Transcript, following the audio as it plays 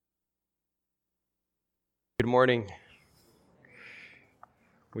morning.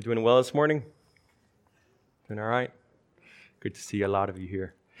 We're doing well this morning? Doing all right? Good to see a lot of you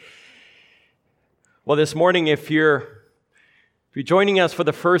here. Well, this morning, if you're joining us for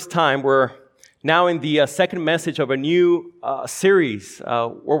the first time, we're now in the second message of a new series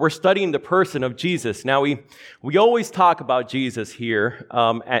where we're studying the person of Jesus. Now, we always talk about Jesus here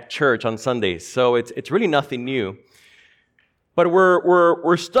at church on Sundays, so it's really nothing new. But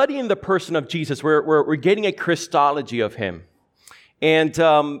we're studying the person of Jesus. We're getting a Christology of him. And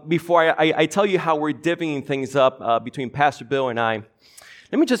before I tell you how we're divvying things up between Pastor Bill and I,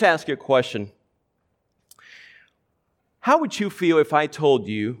 let me just ask you a question. How would you feel if I told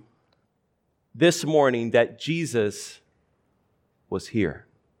you this morning that Jesus was here?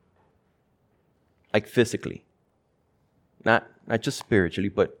 Like physically. Not just spiritually,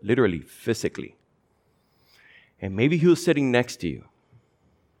 but literally physically. And maybe he was sitting next to you.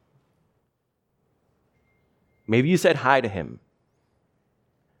 Maybe you said hi to him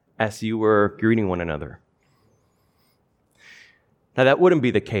as you were greeting one another. Now, that wouldn't be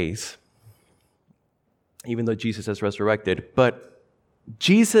the case, even though Jesus has resurrected. But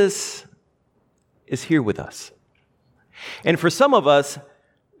Jesus is here with us. And for some of us,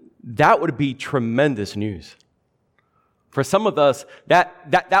 that would be tremendous news. For some of us,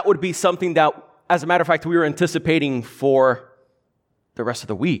 that would be something that, as a matter of fact, we were anticipating for the rest of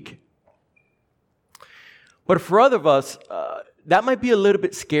the week. But for other of us, that might be a little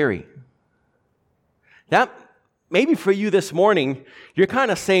bit scary. That maybe for you this morning, you're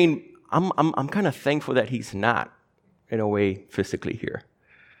kind of saying, I'm kind of thankful that he's not, in a way, physically here.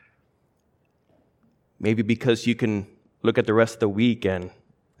 Maybe because you can look at the rest of the week and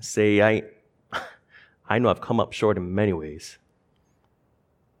say, I know I've come up short in many ways.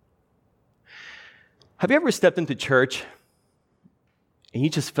 Have you ever stepped into church and you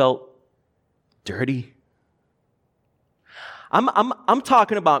just felt dirty? I'm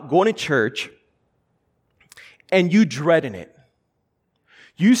talking about going to church and you dreading it.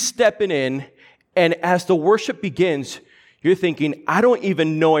 You stepping in, and as the worship begins, you're thinking, I don't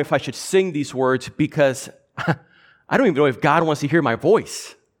even know if I should sing these words because I don't even know if God wants to hear my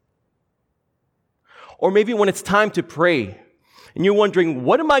voice. Or maybe when it's time to pray and you're wondering,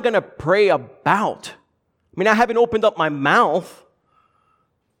 what am I going to pray about? I mean, I haven't opened up my mouth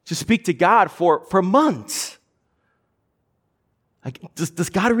to speak to God for months. Like, does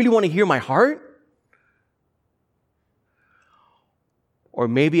God really want to hear my heart? Or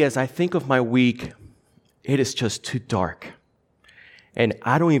maybe as I think of my week, it is just too dark. And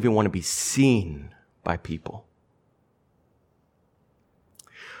I don't even want to be seen by people.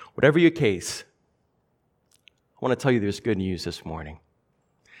 Whatever your case, I want to tell you there's good news this morning.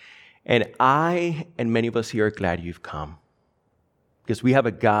 And I and many of us here are glad you've come. Because we have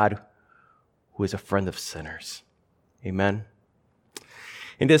a God who is a friend of sinners. Amen.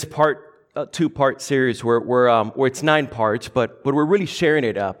 In this two-part series where it's 9 parts, but we're really sharing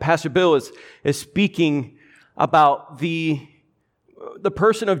it. Pastor Bill is speaking about the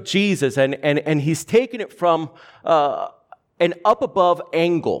person of Jesus, and he's taking it from an up-above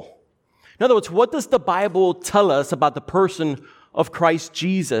angle. In other words, what does the Bible tell us about the person of Christ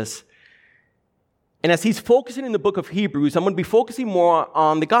Jesus? And as he's focusing in the book of Hebrews, I'm going to be focusing more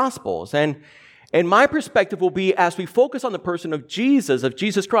on the Gospels. And my perspective will be, as we focus on the person of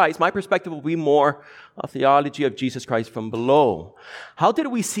Jesus Christ, my perspective will be more a theology of Jesus Christ from below. How did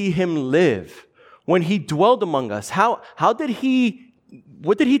we see him live when he dwelled among us? What did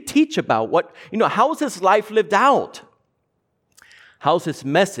he teach about? How was his life lived out? How's his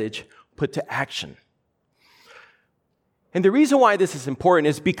message put to action? And the reason why this is important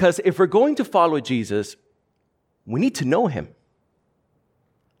is because if we're going to follow Jesus, we need to know him.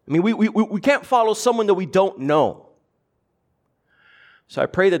 I mean, we can't follow someone that we don't know. So I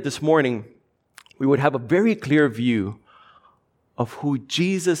pray that this morning we would have a very clear view of who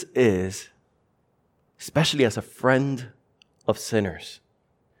Jesus is, especially as a friend of sinners.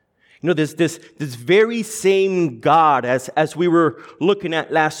 This very same God as we were looking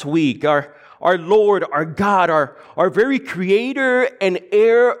at last week, our Lord, our God, our very creator and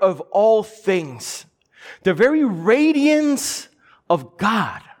heir of all things, the very radiance of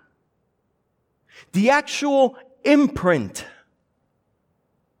God, the actual imprint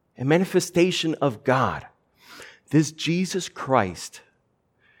and manifestation of God. This Jesus Christ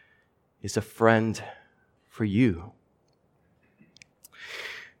is a friend for you.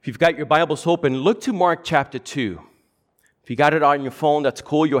 If you've got your Bibles open, look to Mark chapter 2. If you got it on your phone, that's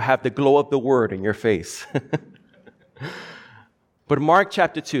cool. You'll have the glow of the Word in your face. But Mark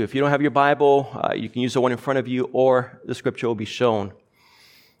chapter 2, if you don't have your Bible, you can use the one in front of you, or the scripture will be shown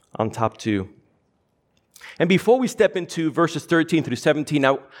on top too. And before we step into verses 13 through 17,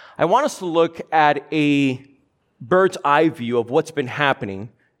 I want us to look at a bird's eye view of what's been happening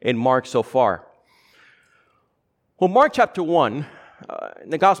in Mark so far. Well, Mark chapter 1, in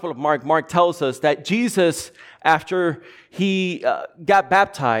the Gospel of Mark tells us that Jesus, after he got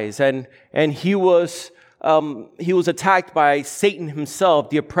baptized and he was attacked by Satan himself,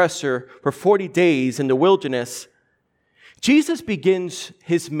 the oppressor, for 40 days in the wilderness, Jesus begins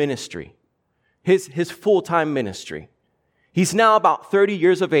his ministry, his full-time ministry. He's now about 30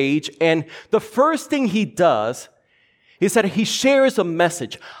 years of age, and the first thing he does is that he shares a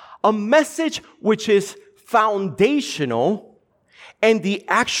message which is foundational and the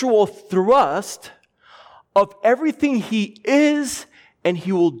actual thrust of everything he is and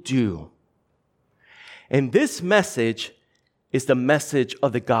he will do. And this message is the message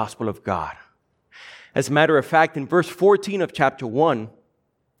of the gospel of God. As a matter of fact, in verse 14 of chapter 1,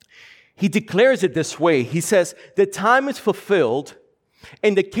 he declares it this way. He says, "The time is fulfilled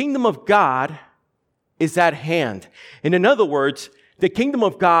and the kingdom of God is at hand." And in other words, the kingdom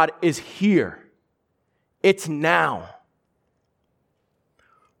of God is here. It's now.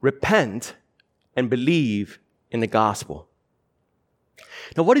 Repent and believe in the gospel.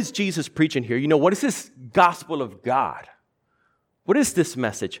 Now, what is Jesus preaching here? What is this gospel of God? What is this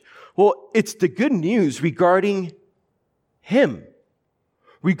message? Well, it's the good news regarding Him,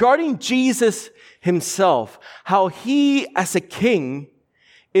 regarding Jesus Himself, how He, as a king,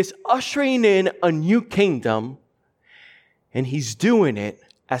 is ushering in a new kingdom, and He's doing it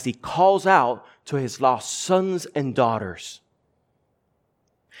as He calls out to His lost sons and daughters.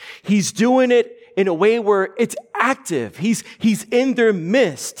 He's doing it in a way where it's active. He's in their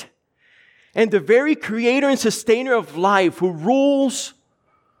midst. And the very creator and sustainer of life who rules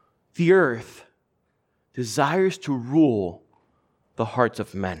the earth desires to rule the hearts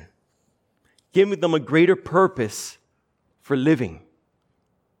of men, giving them a greater purpose for living.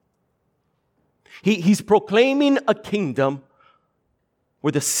 He's proclaiming a kingdom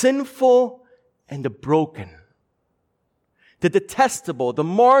where the sinful and the broken, the detestable, the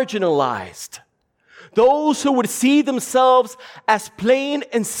marginalized, those who would see themselves as plain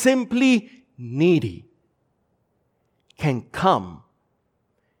and simply needy, can come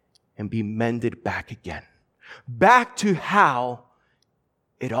and be mended back again. Back to how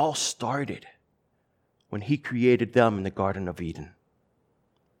it all started when He created them in the Garden of Eden.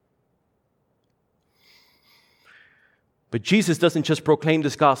 But Jesus doesn't just proclaim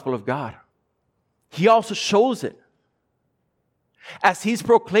this gospel of God. He also shows it. As He's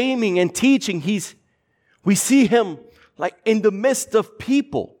proclaiming and teaching, we see Him like in the midst of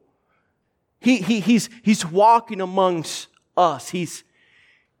people. He's walking amongst us. He's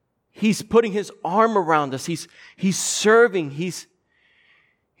putting His arm around us. He's serving. He's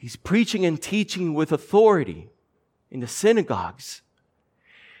preaching and teaching with authority in the synagogues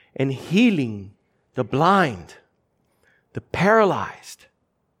and healing the blind, the paralyzed,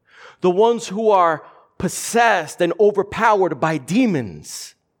 the ones who are possessed and overpowered by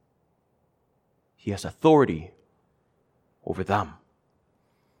demons. He has authority over them,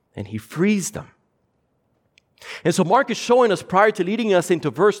 and He frees them. And so Mark is showing us, prior to leading us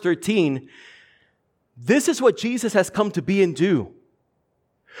into verse 13, this is what Jesus has come to be and do.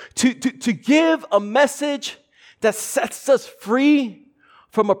 To give a message that sets us free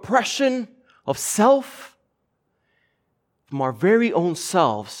from oppression of self, from our very own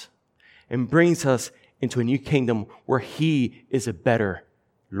selves, and brings us into a new kingdom where He is a better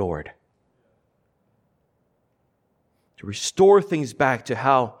Lord. To restore things back to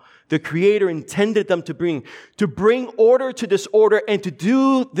how the Creator intended them to bring order to disorder, and to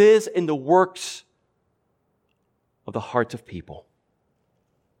do this in the works of the hearts of people.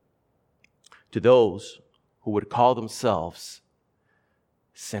 To those who would call themselves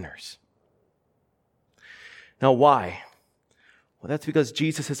sinners. Now, why? Well, that's because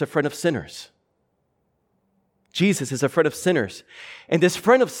Jesus is a friend of sinners. Jesus is a friend of sinners. And this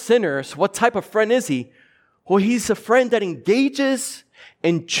friend of sinners, what type of friend is He? Well, He's a friend that engages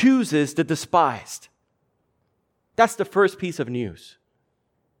and chooses the despised. That's the first piece of news.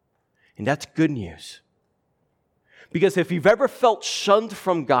 And that's good news. Because if you've ever felt shunned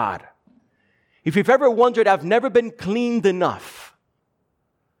from God, if you've ever wondered, I've never been cleaned enough,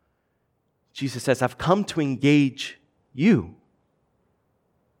 Jesus says, I've come to engage you.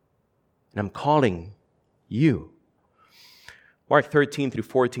 And I'm calling you. Mark 13 through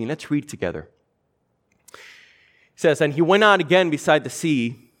 14, let's read together. It says, "And He went out again beside the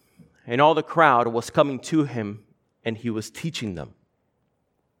sea, and all the crowd was coming to Him, and He was teaching them.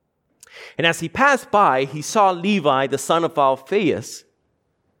 And as He passed by, He saw Levi, the son of Alphaeus,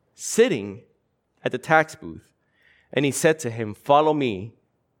 sitting at the tax booth, and he said to him, "Follow me."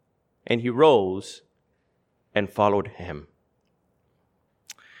 And he rose and followed him.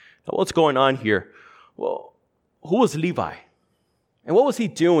 Now, what's going on here? Well, who was Levi? And what was he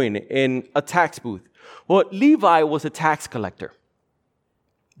doing in a tax booth? Well, Levi was a tax collector.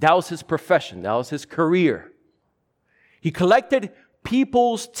 That was his profession. That was his career. He collected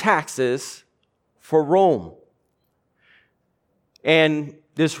people's taxes for Rome. And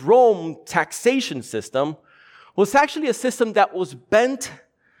this Rome taxation system was actually a system that was bent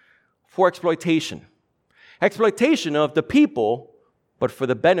for exploitation. Exploitation of the people, but for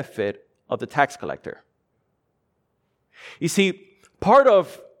the benefit of the tax collector. You see, part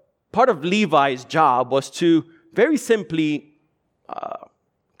of Levi's job was to very simply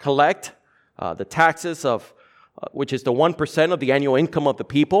collect the taxes of, which is the 1% of the annual income of the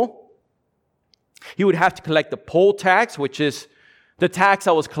people. He would have to collect the poll tax, which is the tax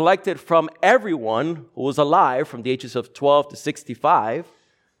that was collected from everyone who was alive from the ages of 12 to 65.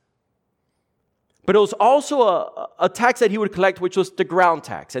 But it was also a tax that he would collect, which was the ground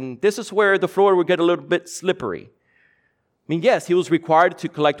tax. And this is where the floor would get a little bit slippery. I mean, yes, he was required to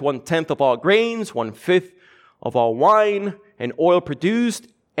collect 1/10 of all grains, 1/5 of all wine and oil produced,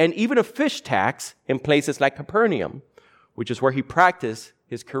 and even a fish tax in places like Capernaum, which is where he practiced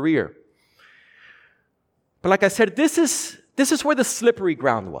his career. But like I said, this is where the slippery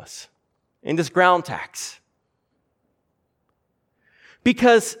ground was, in this ground tax.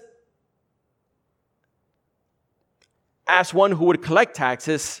 Because as one who would collect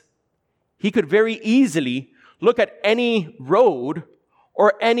taxes, he could very easily look at any road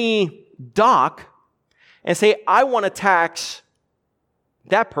or any dock and say, I want to tax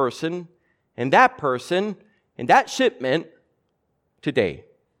that person and that person and that shipment today,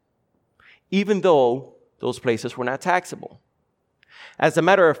 even though those places were not taxable. As a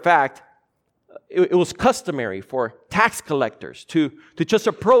matter of fact, it was customary for tax collectors to just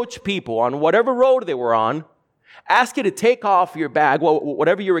approach people on whatever road they were on, ask you to take off your bag,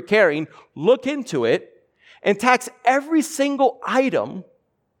 whatever you were carrying, look into it, and tax every single item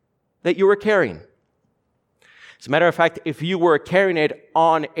that you were carrying. As a matter of fact, if you were carrying it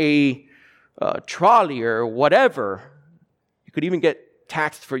on a trolley or whatever, you could even get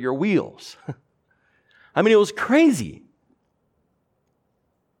taxed for your wheels. I mean, it was crazy.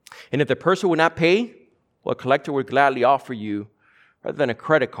 And if the person would not pay, well, a collector would gladly offer you, rather than a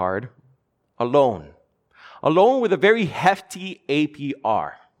credit card, a loan. A loan with a very hefty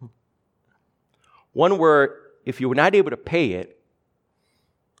APR. One where if you were not able to pay it,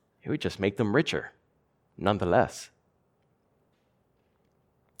 it would just make them richer, nonetheless.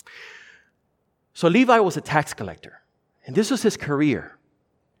 So Levi was a tax collector, and this was his career.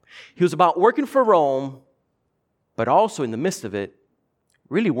 He was about working for Rome, but also in the midst of it,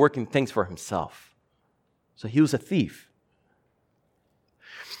 really working things for himself. So he was a thief.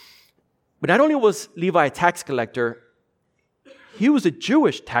 But not only was Levi a tax collector, he was a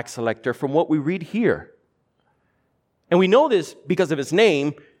Jewish tax collector from what we read here. And we know this because of his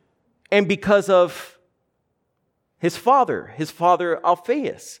name and because of his father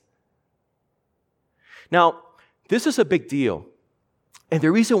Alphaeus. Now, this is a big deal. And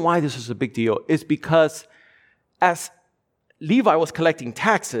the reason why this is a big deal is because as Levi was collecting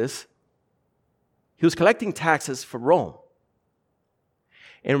taxes, he was collecting taxes for Rome.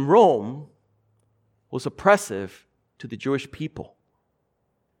 And Rome was oppressive to the Jewish people.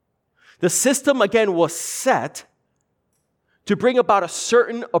 The system, again, was set to bring about a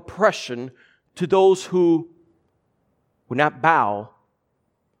certain oppression to those who would not bow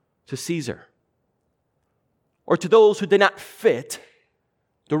to Caesar, or to those who did not fit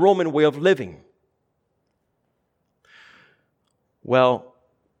the Roman way of living. Well,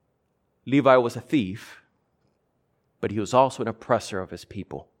 Levi was a thief, but he was also an oppressor of his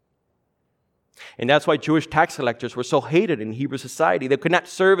people. And that's why Jewish tax collectors were so hated in Hebrew society. They could not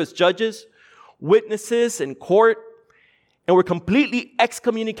serve as judges, witnesses in court, and were completely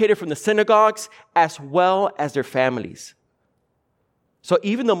excommunicated from the synagogues as well as their families. So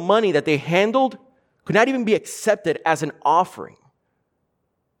even the money that they handled could not even be accepted as an offering.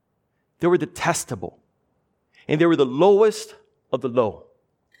 They were detestable, and they were the lowest of the low.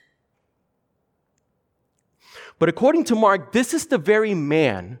 But according to Mark, this is the very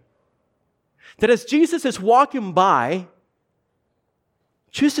man that as Jesus is walking by,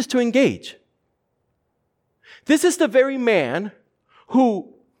 chooses to engage. This is the very man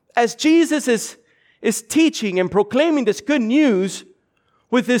who, as Jesus is teaching and proclaiming this good news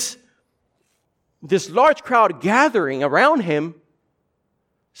with this large crowd gathering around him,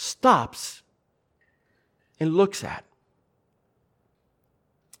 stops and looks at.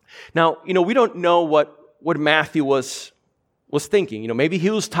 Now, we don't know what Matthew was thinking. Maybe he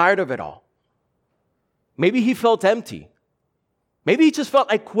was tired of it all. Maybe he felt empty. Maybe he just felt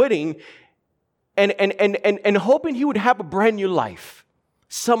like quitting and hoping he would have a brand new life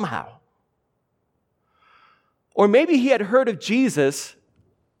somehow. Or maybe he had heard of Jesus,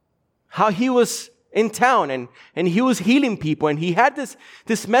 how he was in town and he was healing people, and he had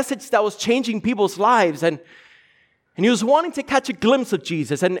this message that was changing people's lives, and he was wanting to catch a glimpse of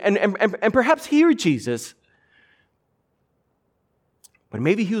Jesus and perhaps hear Jesus. But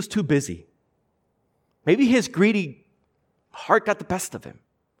maybe he was too busy. Maybe his greedy heart got the best of him.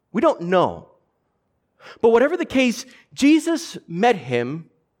 We don't know. But whatever the case, Jesus met him,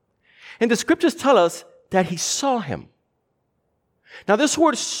 and the scriptures tell us that he saw him. Now, this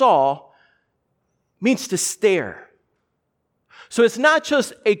word saw means to stare. So it's not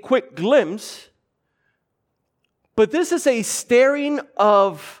just a quick glimpse, but this is a staring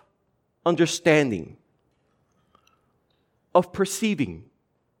of understanding, of perceiving.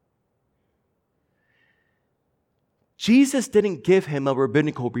 Jesus didn't give him a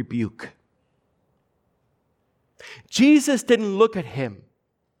rabbinical rebuke. Jesus didn't look at him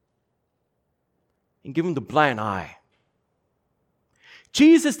and give him the blind eye.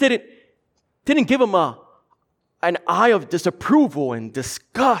 Jesus didn't give him an eye of disapproval and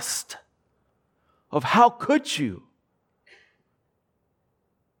disgust of how could you?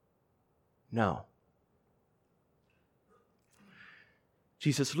 No.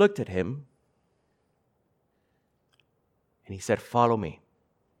 Jesus looked at him and he said, "Follow me.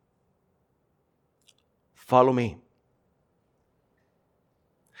 Follow me."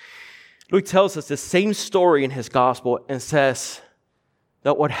 Luke tells us the same story in his gospel and says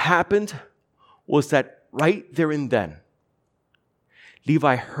that what happened was that right there and then,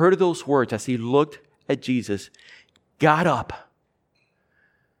 Levi heard those words as he looked at Jesus, got up,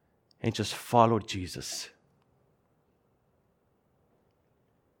 and just followed Jesus.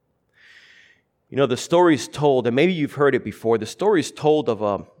 The story is told, and maybe you've heard it before, the story is told of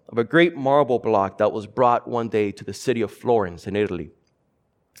a great marble block that was brought one day to the city of Florence in Italy.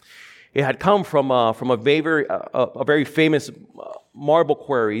 It had come from a very famous marble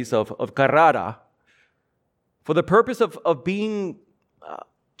quarries of Carrara for the purpose of being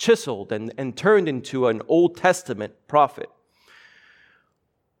chiseled and turned into an Old Testament prophet.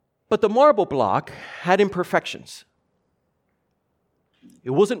 But the marble block had imperfections. It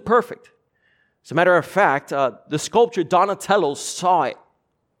wasn't perfect. As a matter of fact, the sculptor Donatello saw it.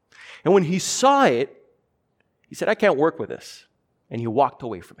 And when he saw it, he said, "I can't work with this." And he walked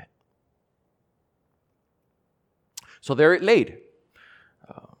away from it. So there it laid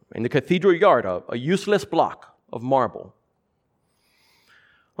in the cathedral yard, a useless block of marble.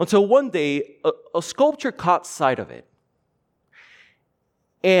 Until one day, a sculptor caught sight of it.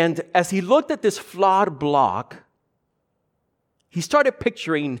 And as he looked at this flawed block, he started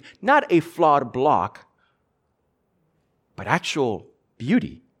picturing not a flawed block, but actual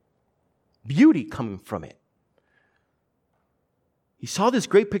beauty. Beauty coming from it. He saw this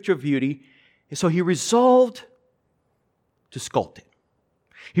great picture of beauty, and so he resolved to sculpt it.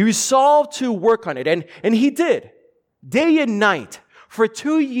 He resolved to work on it, and he did. Day and night, for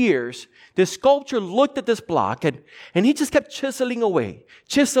 2 years, the sculptor looked at this block, and he just kept chiseling away.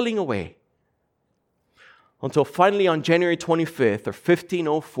 Until finally on January 25th, or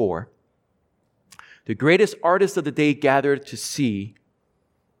 1504, the greatest artists of the day gathered to see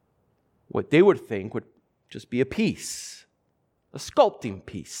what they would think would just be a piece, a sculpting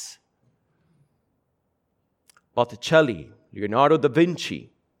piece. Botticelli, Leonardo da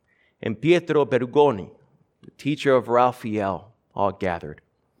Vinci, and Pietro Bergoni, the teacher of Raphael, all gathered.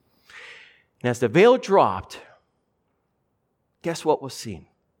 And as the veil dropped, guess what was seen?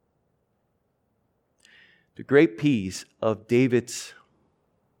 The great piece of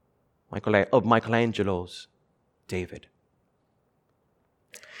Michelangelo's David.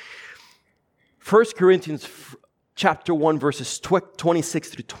 1 Corinthians chapter 1, verses 26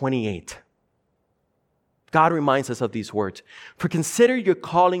 through 28. God reminds us of these words. "For consider your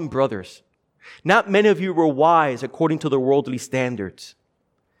calling, brothers. Not many of you were wise according to the worldly standards.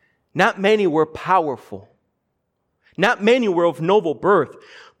 Not many were powerful. Not many were of noble birth.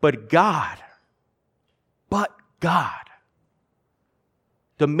 But God,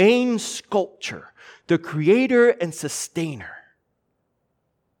 the main sculptor, the creator and sustainer,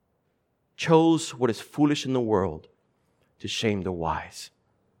 chose what is foolish in the world to shame the wise.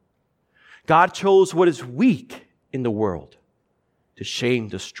 God chose what is weak in the world to shame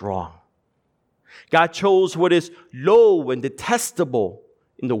the strong. God chose what is low and detestable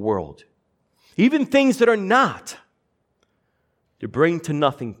in the world, even things that are not, to bring to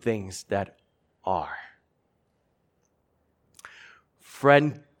nothing things that are.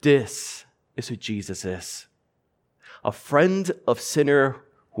 Friend, this is who Jesus is. A friend of sinner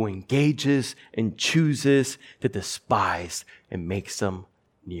who engages and chooses to despise and makes them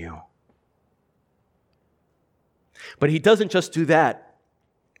new. But he doesn't just do that.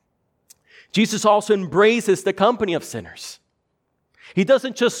 Jesus also embraces the company of sinners. He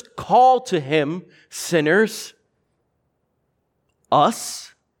doesn't just call to him sinners,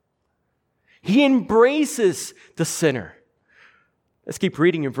 us. He embraces the sinner. Let's keep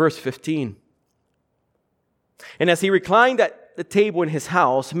reading in verse 15. And as he reclined at the table in his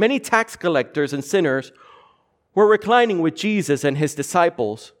house, many tax collectors and sinners were reclining with Jesus and his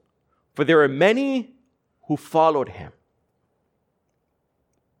disciples, for there were many who followed him.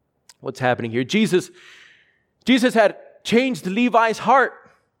 What's happening here? Jesus had changed Levi's heart.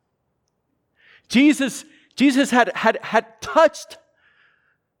 Jesus had touched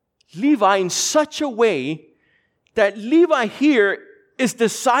Levi in such a way that Levi here is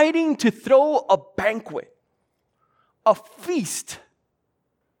deciding to throw a banquet, a feast.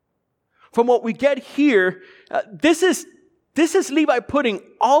 From what we get here, this is Levi putting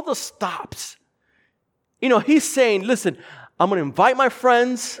all the stops. He's saying, listen, I'm going to invite my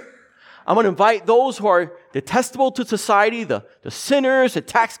friends. I'm going to invite those who are detestable to society, the sinners, the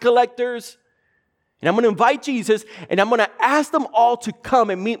tax collectors. And I'm going to invite Jesus, and I'm going to ask them all to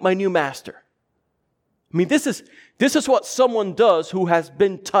come and meet my new master. I mean, this is what someone does who has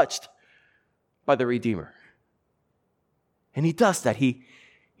been touched by the Redeemer. And he does that.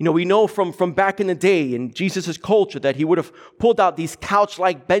 We know from back in the day in Jesus' culture that he would have pulled out these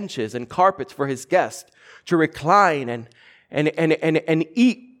couch-like benches and carpets for his guests to recline and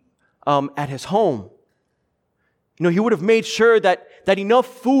eat at his home. He would have made sure that enough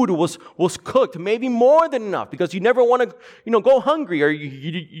food was cooked, maybe more than enough, because you never want to, go hungry, or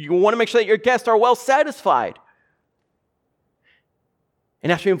you want to make sure that your guests are well satisfied.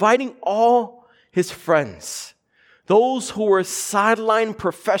 And after inviting all his friends, those who were sideline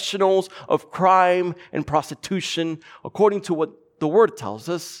professionals of crime and prostitution, according to what the word tells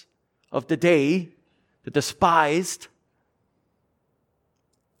us of the day, the despised,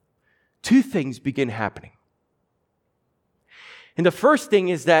 two things begin happening. And the first thing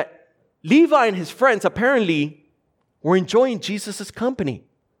is that Levi and his friends apparently were enjoying Jesus' company.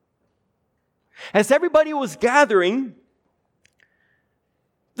 As everybody was gathering,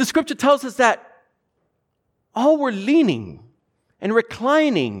 the scripture tells us that all were leaning and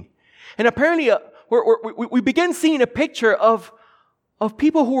reclining. And apparently we begin seeing a picture of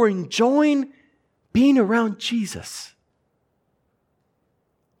people who were enjoying being around Jesus.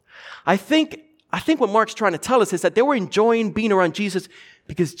 I think what Mark's trying to tell us is that they were enjoying being around Jesus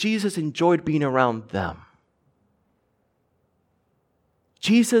because Jesus enjoyed being around them.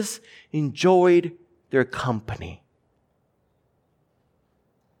 Jesus enjoyed their company.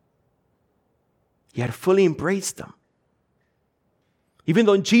 He had fully embraced them. Even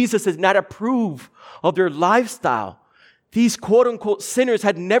though Jesus did not approve of their lifestyle, these quote-unquote sinners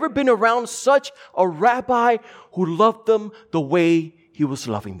had never been around such a rabbi who loved them the way he was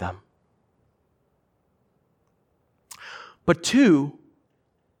loving them. But two,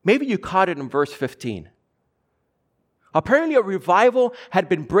 maybe you caught it in verse 15. Apparently a revival had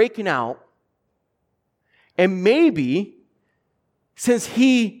been breaking out, and maybe since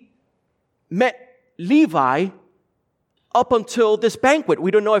he met Levi up until this banquet,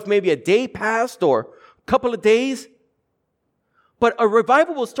 we don't know if maybe a day passed or a couple of days, but a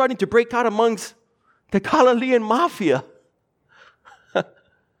revival was starting to break out amongst the Galilean mafia.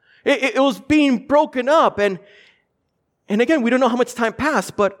 It was being broken up, and again, we don't know how much time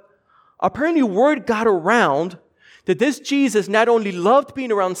passed, but apparently word got around that this Jesus not only loved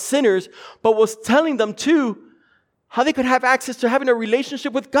being around sinners, but was telling them too how they could have access to having a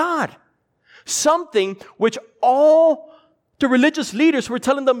relationship with God. Something which all the religious leaders were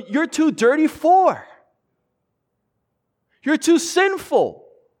telling them, you're too dirty for. You're too sinful.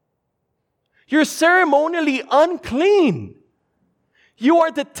 You're ceremonially unclean. You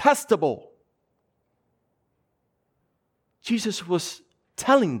are detestable. Jesus was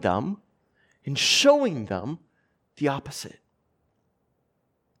telling them and showing them the opposite.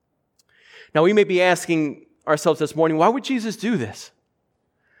 Now, we may be asking ourselves this morning, why would Jesus do this?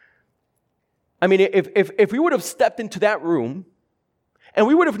 I mean, if we would have stepped into that room and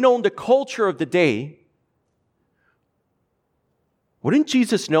we would have known the culture of the day, wouldn't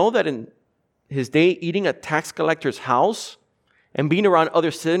Jesus know that in his day, eating at tax collector's house and being around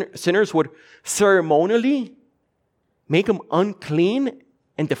other sinners would ceremonially make him unclean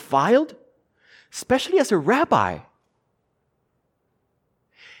and defiled? Especially as a rabbi.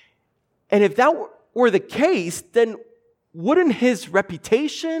 And if that were the case, then wouldn't his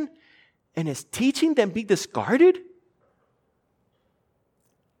reputation and his teaching then be discarded?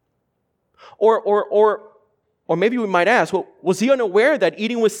 Or maybe we might ask, well, was he unaware that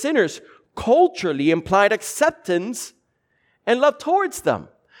eating with sinners culturally implied acceptance and love towards them?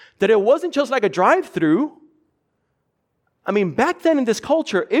 That it wasn't just like a drive-through. I mean, back then in this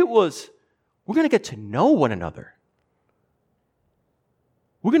culture, it was, we're going to get to know one another.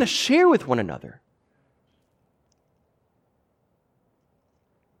 We're going to share with one another.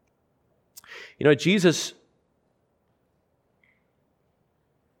 You know, Jesus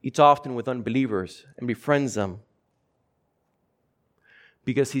eats often with unbelievers and befriends them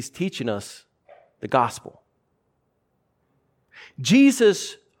because he's teaching us the gospel.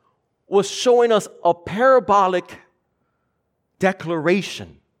 Jesus was showing us a parabolic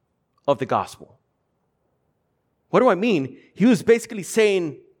declaration of the gospel. What do I mean? He was basically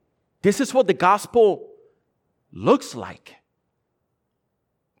saying, this is what the gospel looks like.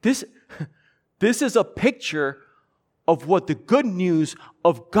 This is a picture of what the good news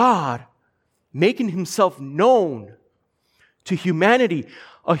of God making himself known to humanity,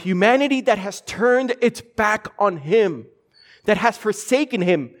 a humanity that has turned its back on him, that has forsaken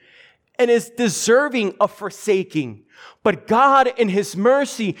him, and is deserving of forsaking. But God in his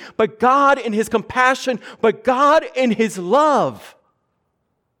mercy, but God in his compassion, but God in his love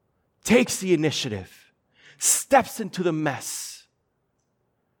takes the initiative, steps into the mess,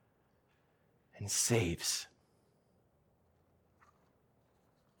 and saves.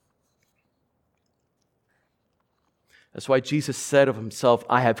 That's why Jesus said of himself,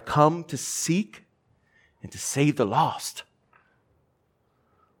 I have come to seek and to save the lost.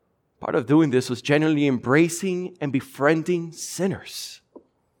 Part of doing this was genuinely embracing and befriending sinners.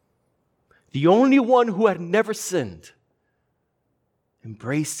 The only one who had never sinned,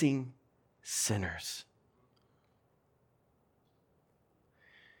 embracing sinners.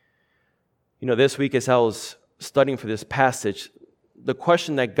 You know, this week as I was studying for this passage, the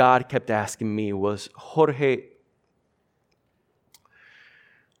question that God kept asking me was, Jorge,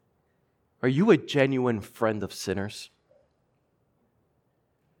 are you a genuine friend of sinners?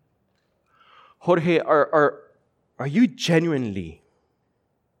 Jorge, are you genuinely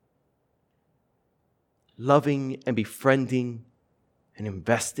loving and befriending and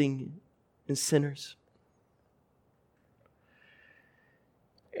investing in sinners?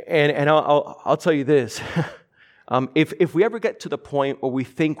 And I'll tell you this. If we ever get to the point where we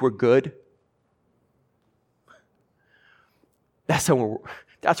think we're good, that's when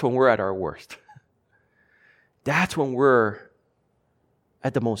we're at our worst. That's when we're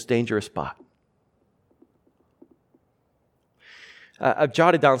at the most dangerous spot. I've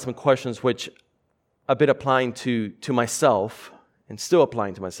jotted down some questions which I've been applying to myself and still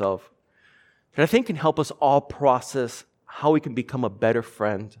applying to myself that I think can help us all process how we can become a better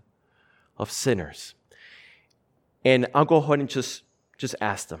friend of sinners. And I'll go ahead and just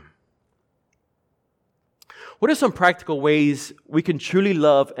ask them. What are some practical ways we can truly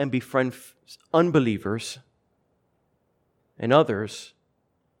love and befriend unbelievers and others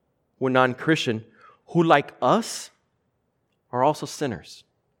who are non-Christian, who like us are also sinners?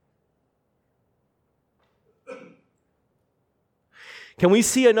 Can we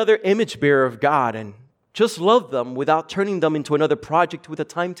see another image bearer of God and just love them without turning them into another project with a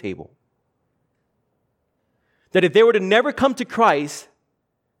timetable? That if they were to never come to Christ,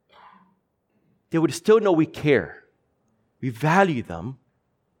 they would still know we care. We value them.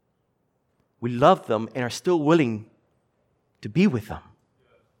 We love them and are still willing to be with them.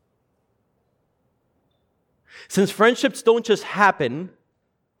 Since friendships don't just happen,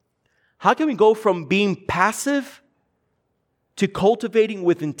 how can we go from being passive to cultivating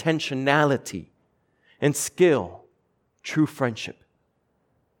with intentionality and skill true friendship?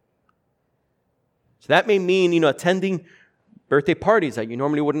 So that may mean, attending birthday parties that you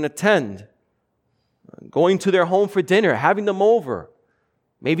normally wouldn't attend, going to their home for dinner, having them over.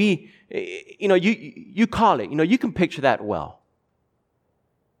 Maybe, you call it, you can picture that well.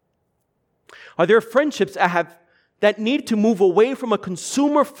 Are there friendships that need to move away from a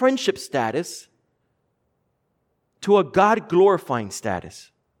consumer friendship status to a God-glorifying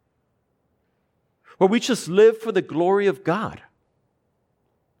status, where we just live for the glory of God?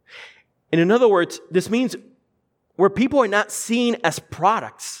 And in other words, this means where people are not seen as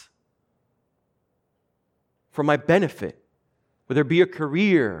products for my benefit, whether it be a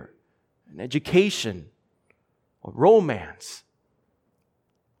career, an education, or romance,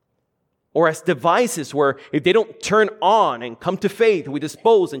 or as devices where if they don't turn on and come to faith, we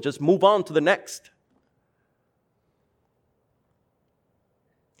dispose and just move on to the next.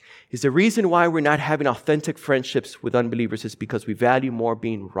 is the reason why we're not having authentic friendships with unbelievers is because we value more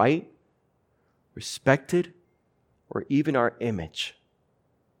being right, respected, or even our image.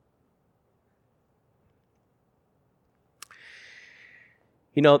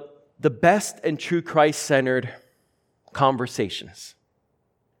 You know, the best and true Christ-centered conversations,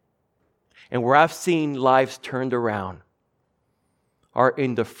 and where I've seen lives turned around, are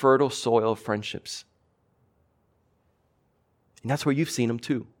in the fertile soil of friendships. And that's where you've seen them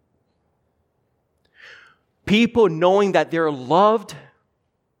too. People knowing that they're loved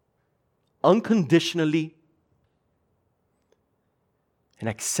unconditionally and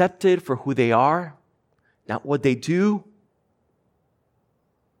accepted for who they are, not what they do,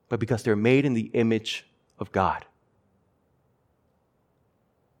 but because they're made in the image of God.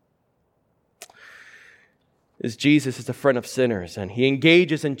 As Jesus is a friend of sinners, and he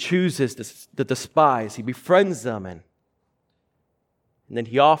engages and chooses the despised. He befriends them, and then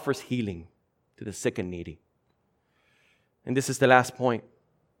he offers healing to the sick and needy. And this is the last point.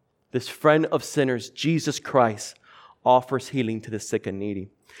 This friend of sinners, Jesus Christ, offers healing to the sick and needy.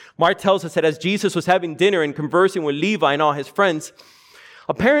 Mark tells us that as Jesus was having dinner and conversing with Levi and all his friends,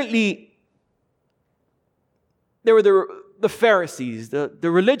 apparently there were the Pharisees, the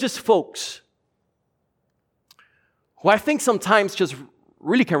religious folks, who I think sometimes just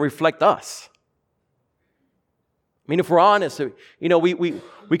really can reflect us. I mean, if we're honest, you know, we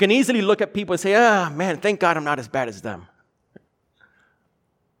can easily look at people and say, man, thank God I'm not as bad as them.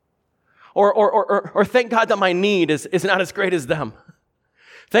 Or thank God that my need is not as great as them.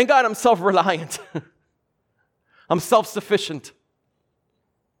 Thank God I'm self-reliant. I'm self-sufficient.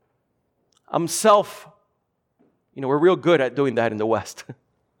 We're real good at doing that in the West.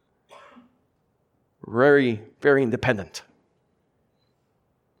 Very, very independent.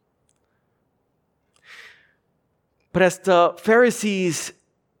 But as the Pharisees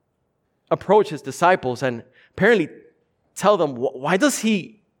approach his disciples and apparently tell them, why does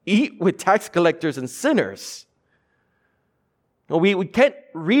he eat with tax collectors and sinners? We can't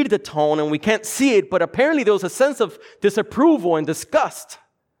read the tone and we can't see it, but apparently there was a sense of disapproval and disgust.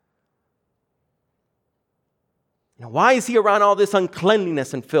 Why is he around all this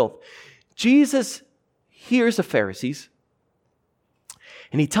uncleanliness and filth? Jesus hears the Pharisees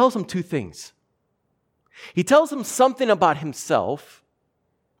and he tells them two things. He tells them something about himself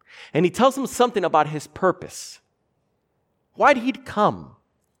and he tells them something about his purpose. Why did he come?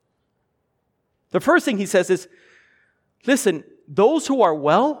 The first thing he says is, listen, those who are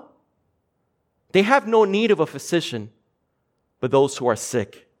well, they have no need of a physician, but those who are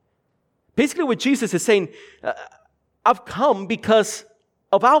sick. Basically what Jesus is saying, I've come because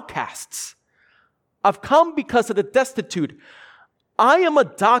of outcasts. I've come because of the destitute. I am a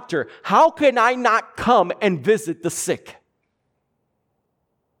doctor. How can I not come and visit the sick?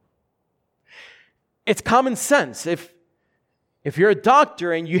 It's common sense. If you're a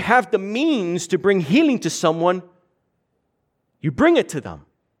doctor and you have the means to bring healing to someone, you bring it to them.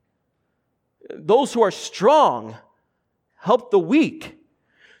 Those who are strong help the weak.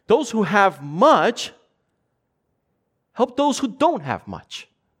 Those who have much help those who don't have much.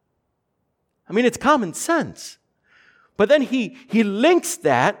 I mean, it's common sense. But then he links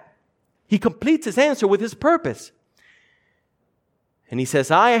that, he completes his answer with his purpose. And he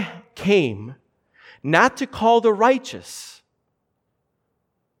says, I came not to call the righteous,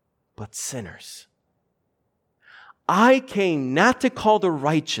 but sinners. I came not to call the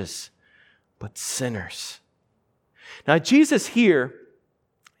righteous, but sinners. Now, Jesus here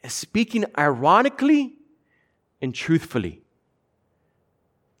is speaking ironically and truthfully.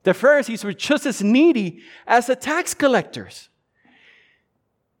 The Pharisees were just as needy as the tax collectors.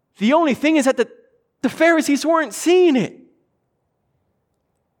 The only thing is that the Pharisees weren't seeing it.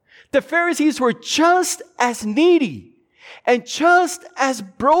 The Pharisees were just as needy and just as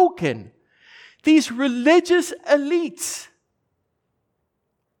broken. These religious elites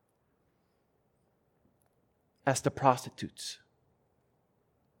as the prostitutes,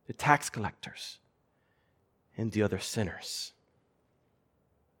 the tax collectors, and the other sinners.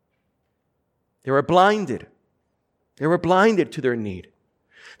 They were blinded. They were blinded to their need.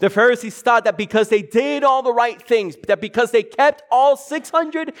 The Pharisees thought that because they did all the right things, that because they kept all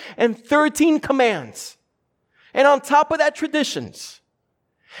 613 commands, and on top of that, traditions,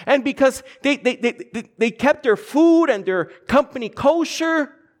 and because they kept their food and their company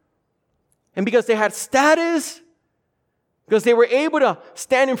kosher, and because they had status, because they were able to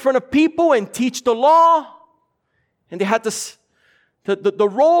stand in front of people and teach the law, and they had the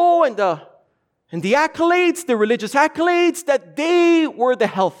role and the accolades, the religious accolades, that they were the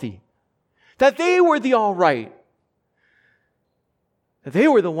healthy, that they were the all right. They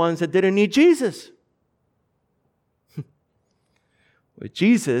were the ones that didn't need Jesus. But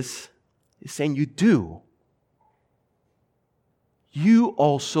Jesus is saying you do. You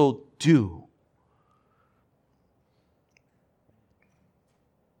also do.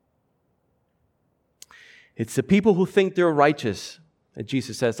 It's the people who think they're righteous that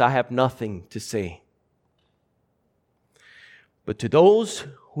Jesus says, I have nothing to say. But to those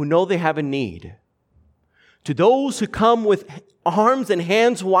who know they have a need, to those who come with arms and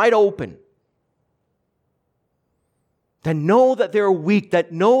hands wide open, that know that they're weak,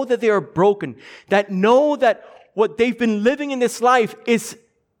 that know that they are broken, that know that what they've been living in this life is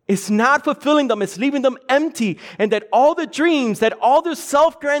not fulfilling them, it's leaving them empty, and that all the dreams, that all the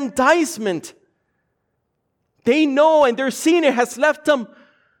self-aggrandizement, they know and they're seeing it has left them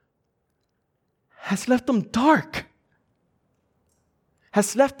dark,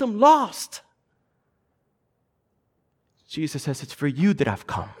 has left them lost. Jesus says, it's for you that I've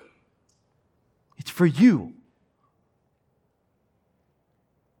come. It's for you.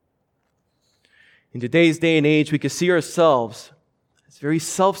 In today's day and age, we can see ourselves as very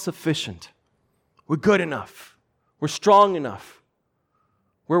self-sufficient. We're good enough. We're strong enough.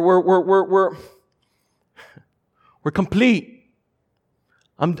 We're complete.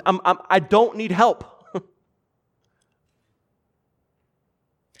 I don't need help.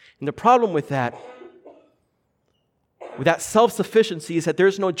 And the problem with that self-sufficiency is that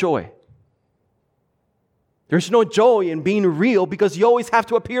there's no joy. There's no joy in being real because you always have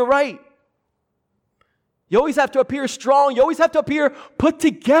to appear right. You always have to appear strong. You always have to appear put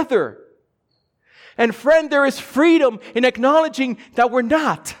together. And friend, there is freedom in acknowledging that we're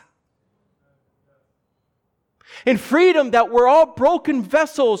not. In freedom that we're all broken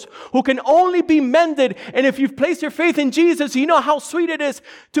vessels who can only be mended. And if you've placed your faith in Jesus, you know how sweet it is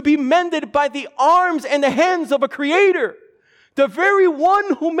to be mended by the arms and the hands of a Creator, the very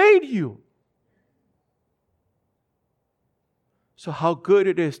one who made you. So how good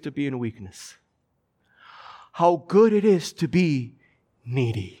it is to be in weakness. How good it is to be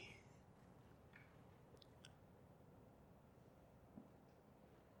needy.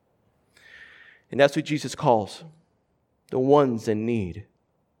 And that's what Jesus calls the ones in need,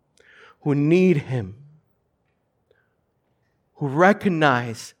 who need Him, who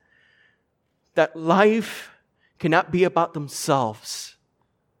recognize that life cannot be about themselves,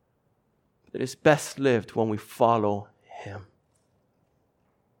 that it's best lived when we follow Him.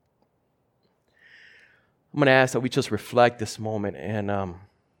 I'm going to ask that we just reflect this moment, and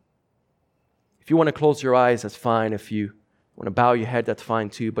if you want to close your eyes, that's fine. If you want to bow your head, that's fine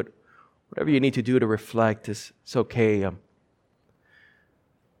too, but whatever you need to do to reflect is okay.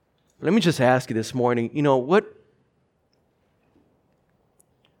 Let me just ask you this morning, in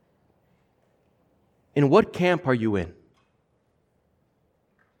what camp are you in?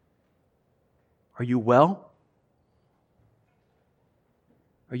 Are you well?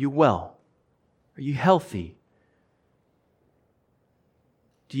 Are you well? Are you healthy?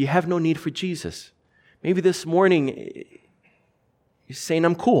 Do you have no need for Jesus? Maybe this morning you're saying,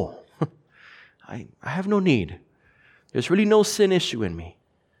 I'm cool. I have no need. There's really no sin issue in me.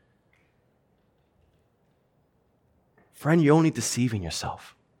 Friend, you're only deceiving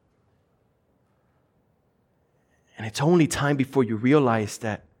yourself. And it's only time before you realize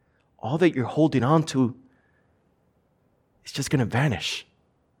that all that you're holding on to is just going to vanish.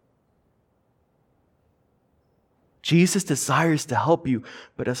 Jesus desires to help you,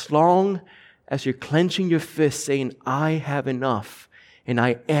 but as long as you're clenching your fist saying, I have enough and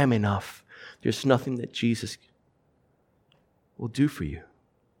I am enough, there's nothing that Jesus will do for you.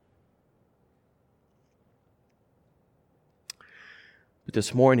 But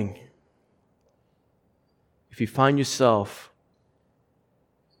this morning, if you find yourself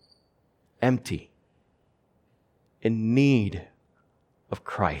empty, in need of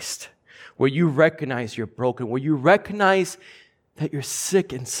Christ, where you recognize you're broken, where you recognize that you're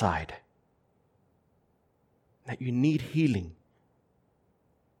sick inside, that you need healing,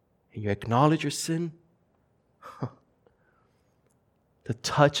 and you acknowledge your sin, the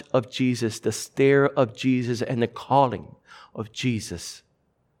touch of Jesus, the stare of Jesus, and the calling of Jesus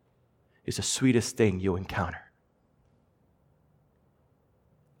is the sweetest thing you'll encounter.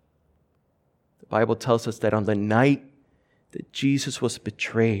 The Bible tells us that on the night that Jesus was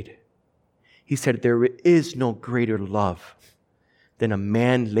betrayed, He said, there is no greater love than a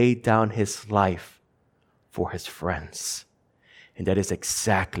man laid down his life for his friends. And that is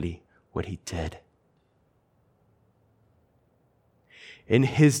exactly what He did. In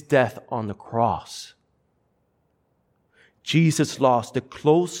His death on the cross, Jesus lost the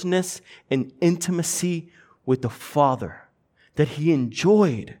closeness and intimacy with the Father that he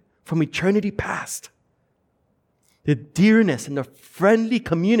enjoyed from eternity past. The dearness and the friendly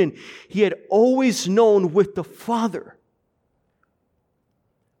communion he had always known with the Father,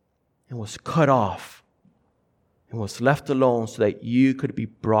 and was cut off and was left alone so that you could be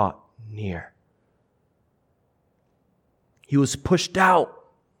brought near. He was pushed out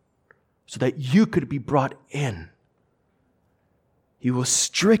so that you could be brought in. He was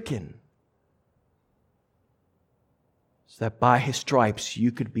stricken so that by his stripes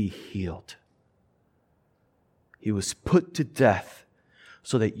you could be healed. He was put to death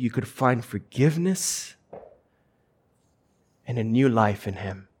so that you could find forgiveness and a new life in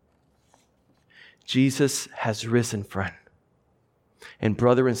him. Jesus has risen, friend. And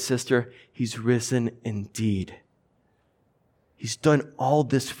brother and sister, he's risen indeed. He's done all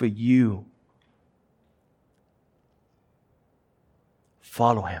this for you.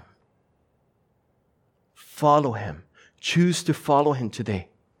 Follow him. Follow him. Choose to follow him today.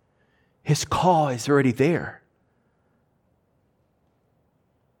 His call is already there.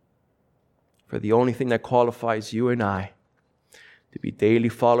 For the only thing that qualifies you and I to be daily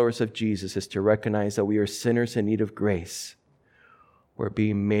followers of Jesus is to recognize that we are sinners in need of grace. We're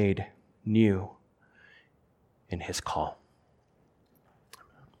being made new in his call.